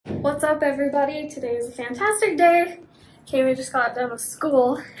What's up, everybody? Today is a fantastic day. Kaylee just got done with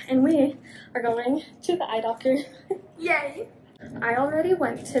school and we are going to the eye doctor. Yay! I already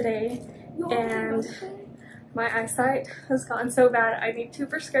went today and my eyesight has gotten so bad. I need 2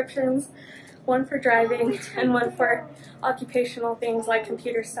 prescriptions, one for driving and one for occupational things like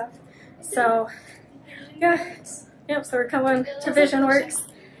computer stuff. So yeah, so we're coming to Vision Works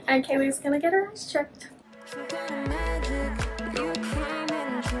and Kaylee's gonna get her eyes checked.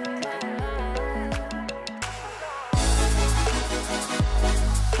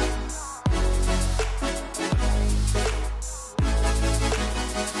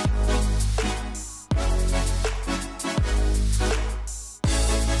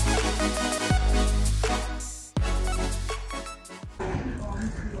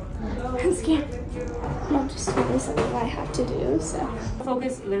 I'm scared. I'll just do something I have to do, so.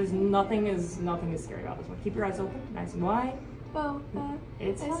 Focus, there's nothing is scary about this one. Keep your eyes open, nice and wide. Oh,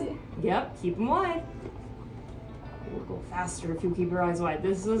 it's I fine. see. Yep, keep them wide. We'll go faster if you keep your eyes wide.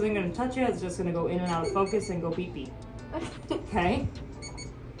 This isn't gonna touch you, it's just gonna go in and out of focus and go beep beep. Okay?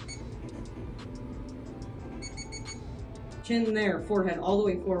 Chin there, forehead all the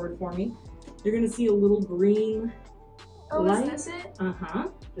way forward for me. You're gonna see a little green light. Is this it? Uh-huh.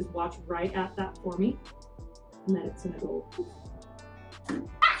 Just watch right at that for me. And then it's gonna go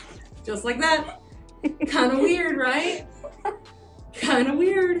just like that. Kind of weird, right? Kind of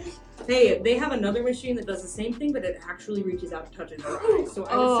weird. Hey, they have another machine that does the same thing, but it actually reaches out and touches your eye. So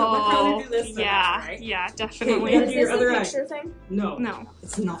I would so much rather do this than that, right? Yeah, definitely. Okay, do your other eye. Thing? No,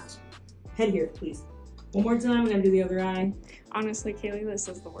 it's not. Head here, please. One more time, we're gonna do the other eye. Honestly, Kaylee, this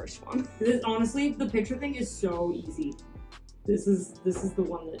is the worst one. Honestly, the picture thing is so easy. This is the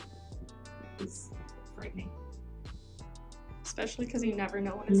one that is frightening. Especially because you never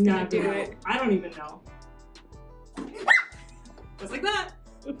know when it's gonna do it. I don't even know. Just like that.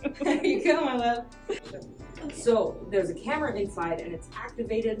 There you go, my love. So there's a camera inside and it's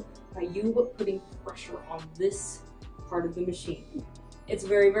activated by you putting pressure on this part of the machine. It's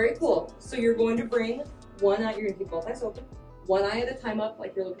very, very cool. So you're going to bring one eye, you're gonna keep both eyes open, one eye at a time up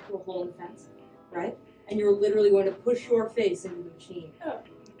like you're looking for a hole in the fence, right? And you're literally going to push your face into the machine. Oh.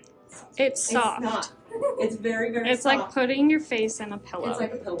 It's soft. It's not. It's very, very It's soft. like putting your face in a pillow. It's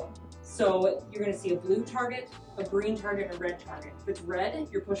like a pillow. So you're going to see a blue target, a green target, and a red target. If it's red,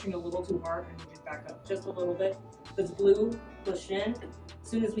 you're pushing a little too hard and you just back up just a little bit. If it's blue, push in. As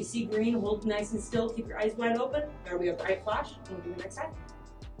soon as we see green, hold nice and still, keep your eyes wide open. There'll be a bright flash, and we'll do the next side.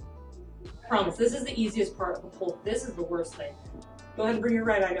 Promise, this is the easiest part of the whole. This is the worst thing. Go ahead and bring your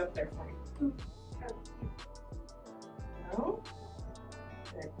right eye up there for me. No.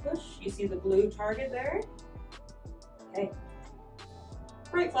 Then push. You see the blue target there? Okay.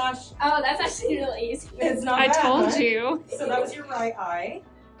 Bright flash. Oh, that's actually really easy. It's not I bad, told huh? you. So that was your right eye.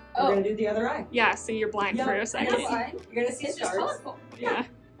 We're gonna do the other eye. Yeah, so you're blind for a second. You're gonna see It's stars. just colorful. Yeah.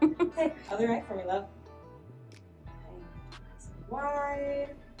 Okay, other eye for me, love. Okay, nice and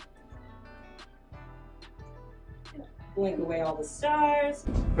wide. Blink away all the stars.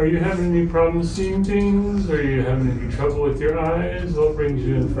 Are you having any problems seeing things? Are you having any trouble with your eyes? What brings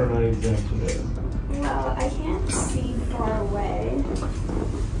you in for an eye exam today? Well, I can't see far away.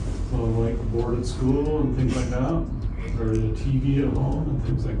 Well, like a board at school and things like that? Or the TV at home and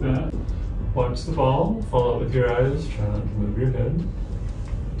things like that? Watch the ball, follow it with your eyes, try not to move your head.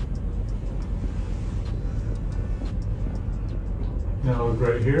 Now look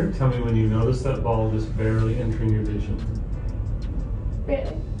right here, tell me when you notice that ball just barely entering your vision.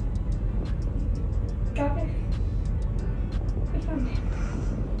 Really? Got it. I found it.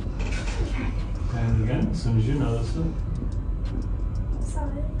 And again, as soon as you notice it. Saw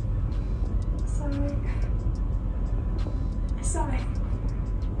it. Saw it. I saw it.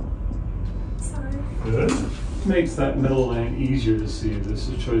 Saw it. Good. Makes that middle line easier to see. This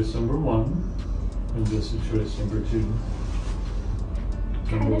is choice number 1, and this is choice number 2.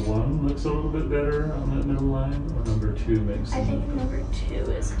 Number 1 looks a little bit better on that middle line, or number 2 makes them I think look number 2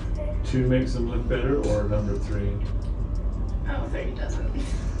 is better. 2 makes them look better, or number 3? Oh, 3 doesn't.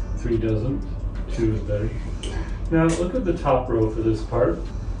 3 doesn't, 2 is better. Now look at the top row for this part.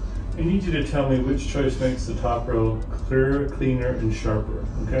 I need you to tell me which choice makes the top row clearer, cleaner, and sharper,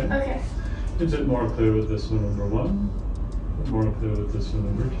 okay? Okay. Is it more clear with this one, number 1? Or more clear with this one,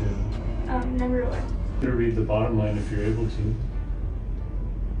 number 2? Number 1. You better read the bottom line if you're able to.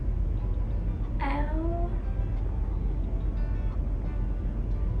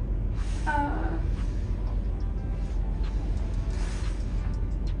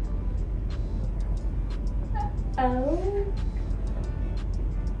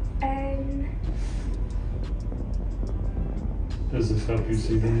 Does this help you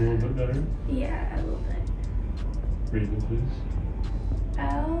see them a little bit better? Yeah, a little bit. Read it, please.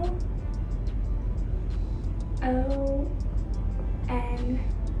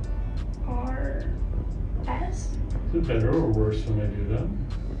 LONRS. Is it better or worse when I do that?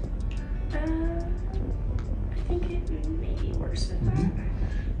 I think it may be worse with that.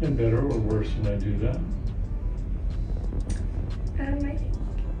 And better or worse when I do that? I think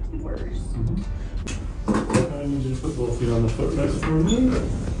worse. I need you to put both feet on the footrest for me.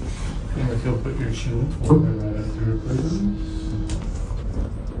 And if you'll put your chin forward right up to your pelvis.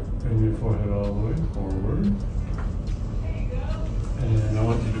 Bring your forehead all the way forward. And I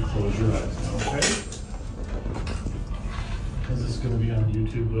want you to close your eyes now, okay? Is this going to be on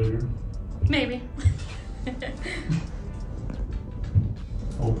YouTube later? Maybe.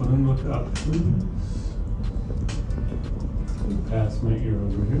 Open and look up, please. Pass my ear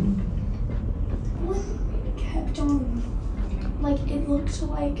over here. What kept on, like, it looked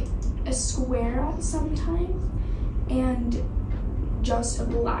like a square at some time and just a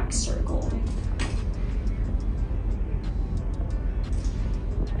black circle.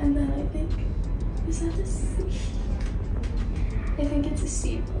 And then I think, is that a C? I think it's a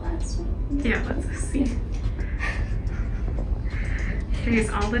C, the last one. Yeah, that's a C. Jeez,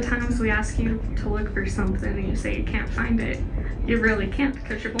 all the times we ask you to look for something and you say you can't find it, you really can't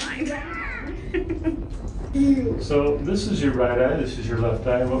because you're blind. So this is your right eye, this is your left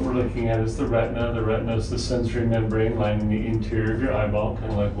eye, and what we're looking at is the retina. The retina is the sensory membrane lining the interior of your eyeball,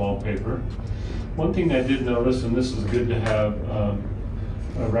 kind of like wallpaper. One thing I did notice, and this is good to have a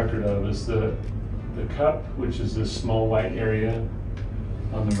record of, is the cup, which is this small white area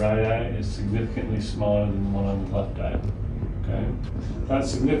on the right eye, is significantly smaller than the one on the left eye. Okay,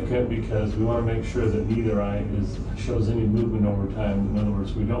 that's significant because we want to make sure that neither eye shows any movement over time. In other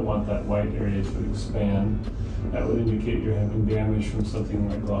words, we don't want that white area to expand. That would indicate you're having damage from something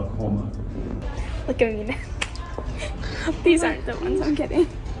like glaucoma. Look at me now. These aren't the ones I'm getting.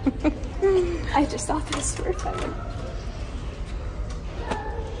 I just thought this were fun.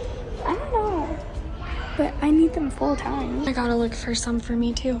 I don't know, but I need them full time. I gotta look for some for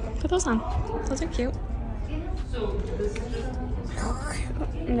me too. Put those on. Those are cute.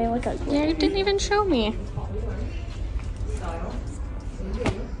 And they look ugly. Yeah, you didn't even show me.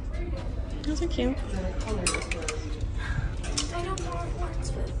 Those are cute. I don't know what it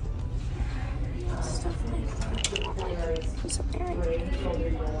works with. Stuff like that. So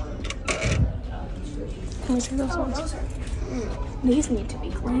Can we see those ones? These need to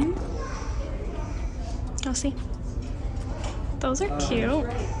be clean. I'll see. Those are cute.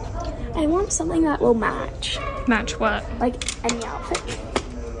 I want something that will match. Match what? Like any outfit.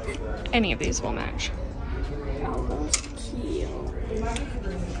 Any of these will match. Oh, those cute.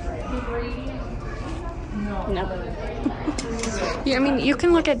 No. Yeah, I mean, you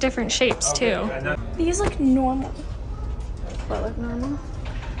can look at different shapes too. These look normal. What look normal?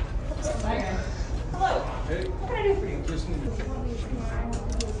 Hello. Hey. What can I do for you?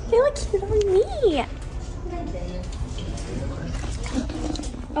 They look cute on me.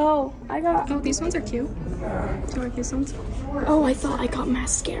 Oh, I got. Oh, these ones are cute. Do you like these ones? Oh, I thought I got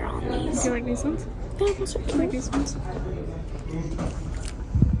mascara on these. Do you like these ones? Yeah, those are Do you like cute. these ones?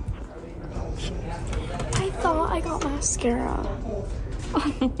 I thought I got mascara.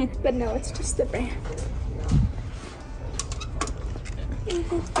 But no, it's just the brand. We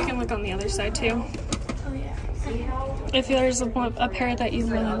can look on the other side too. Oh yeah. If there's a pair that you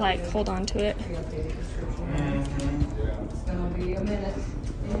really like, hold on to it.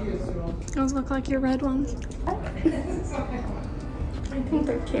 Those look like your red ones. I think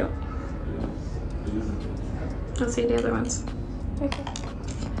they're cute. Let's see the other ones. Okay.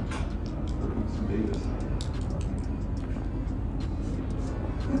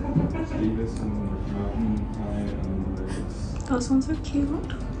 Those ones are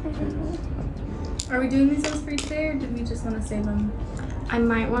cute. Are we doing these ones for each day, or did we just want to save them? I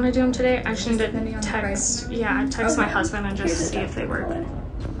might want to do them today. I should Depending on the text. price. Yeah, text my Okay. husband and just see if they work.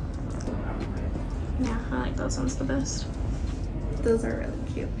 Yeah, I like those ones the best. Those are really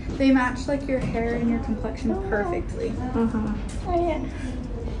cute. They match like your hair and your complexion perfectly. Mm-hmm. Oh yeah.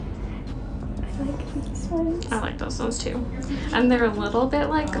 I like these ones. I like those ones too. And they're a little bit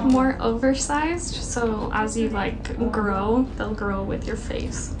like more oversized, so as you like grow, they'll grow with your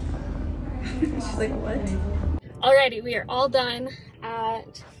face. She's like, what? Alrighty, we are all done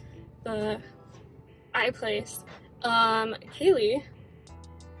at the eye place. Kaylee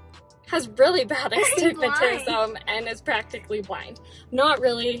has really bad astigmatism and is practically blind. Not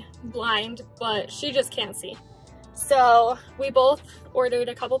really blind, but she just can't see. So we both ordered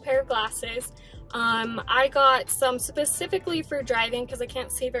a couple pair of glasses. I got some specifically for driving because I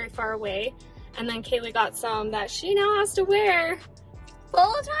can't see very far away. And then Kaylee got some that she now has to wear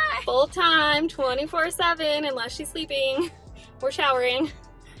full time, 24/7, unless she's sleeping or showering.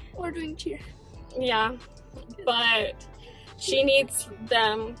 Or doing cheer. Yeah, but she needs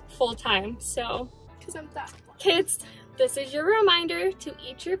them full time. So, Because I'm fat. kids, this is your reminder to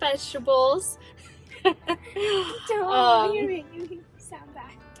eat your vegetables. Don't you make me sound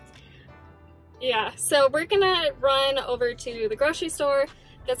bad. Yeah, so we're gonna run over to the grocery store,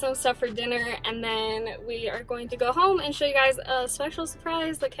 get some stuff for dinner, and then we are going to go home and show you guys a special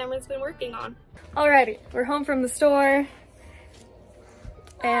surprise that Cameron's been working on. Alrighty, we're home from the store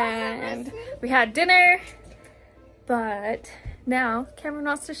and we had dinner, but now Cameron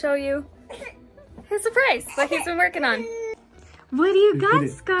wants to show you his surprise that he's been working on. What do you got,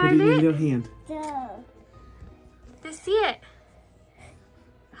 Scarlett? Put it in your hand. Let's see it.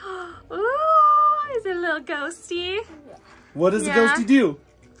 Ooh, is it a little ghosty? What does the ghosty do?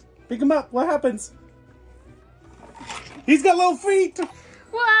 Pick him up. What happens? He's got little feet.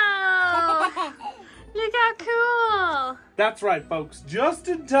 Whoa! Look how cool. That's right, folks. Just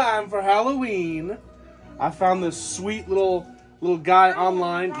in time for Halloween, I found this sweet little guy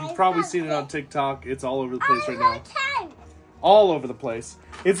online. You've probably seen it on TikTok. It's all over the place right now. All over the place.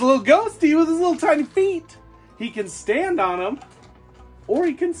 It's a little ghosty with his little tiny feet. He can stand on them, or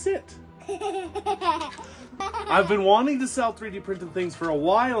he can sit. I've been wanting to sell 3D printed things for a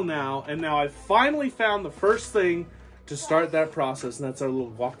while now, and now I finally found the first thing to start that process, and that's our little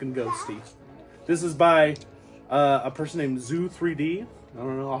walking ghosty. This is by a person named Zoo3D. I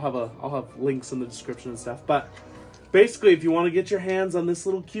don't know. I'll have links in the description and stuff. But basically, if you want to get your hands on this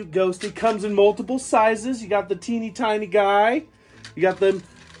little cute ghosty, comes in multiple sizes. You got the teeny tiny guy. You got the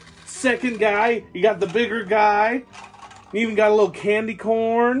second guy. You got the bigger guy. You even got a little candy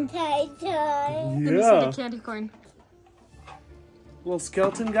corn. Let me see Yeah. the candy corn. Little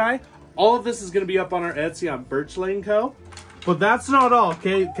skeleton guy. All of this is going to be up on our Etsy on Burch Co. But that's not all,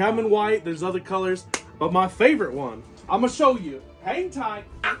 okay? Come in white. There's other colors. But my favorite one, I'm going to show you. Hang tight.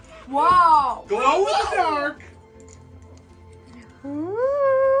 Wow. Glow in the dark.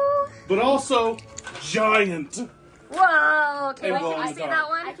 Ooh. But also giant. Whoa! Okay, And wait, glow can in you the see dark. that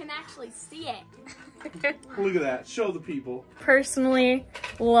one? I can actually see it. Look at that. Show the people. Personally,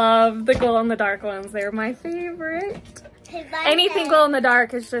 love the glow in the dark ones. They're my favorite. Anything glow in the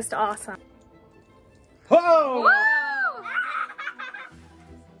dark is just awesome. Whoa! Whoa!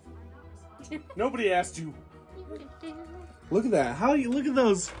 Nobody asked you. Look at that. How you look at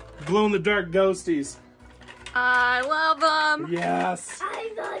those glow in the dark ghosties. I love them. Yes.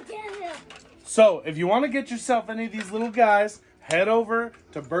 I got it. So, if you want to get yourself any of these little guys, head over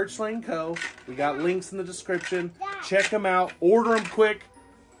to Burch Co. We got links in the description. Check them out. Order them quick.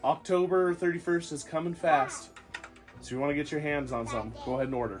 October 31st is coming fast. So if you want to get your hands on some, go ahead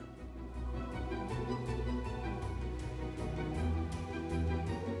and order.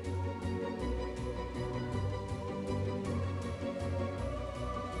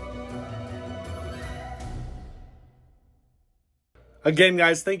 Again,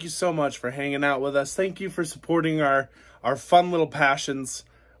 guys, thank you so much for hanging out with us. Thank you for supporting our fun little passions.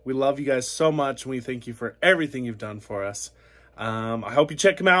 We love you guys so much, and we thank you for everything you've done for us. I hope you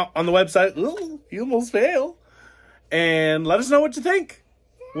check them out on the website. Ooh, you almost fail. And let us know what you think.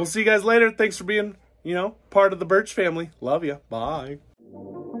 We'll see you guys later. Thanks for being, part of the Burch family. Love you. Bye.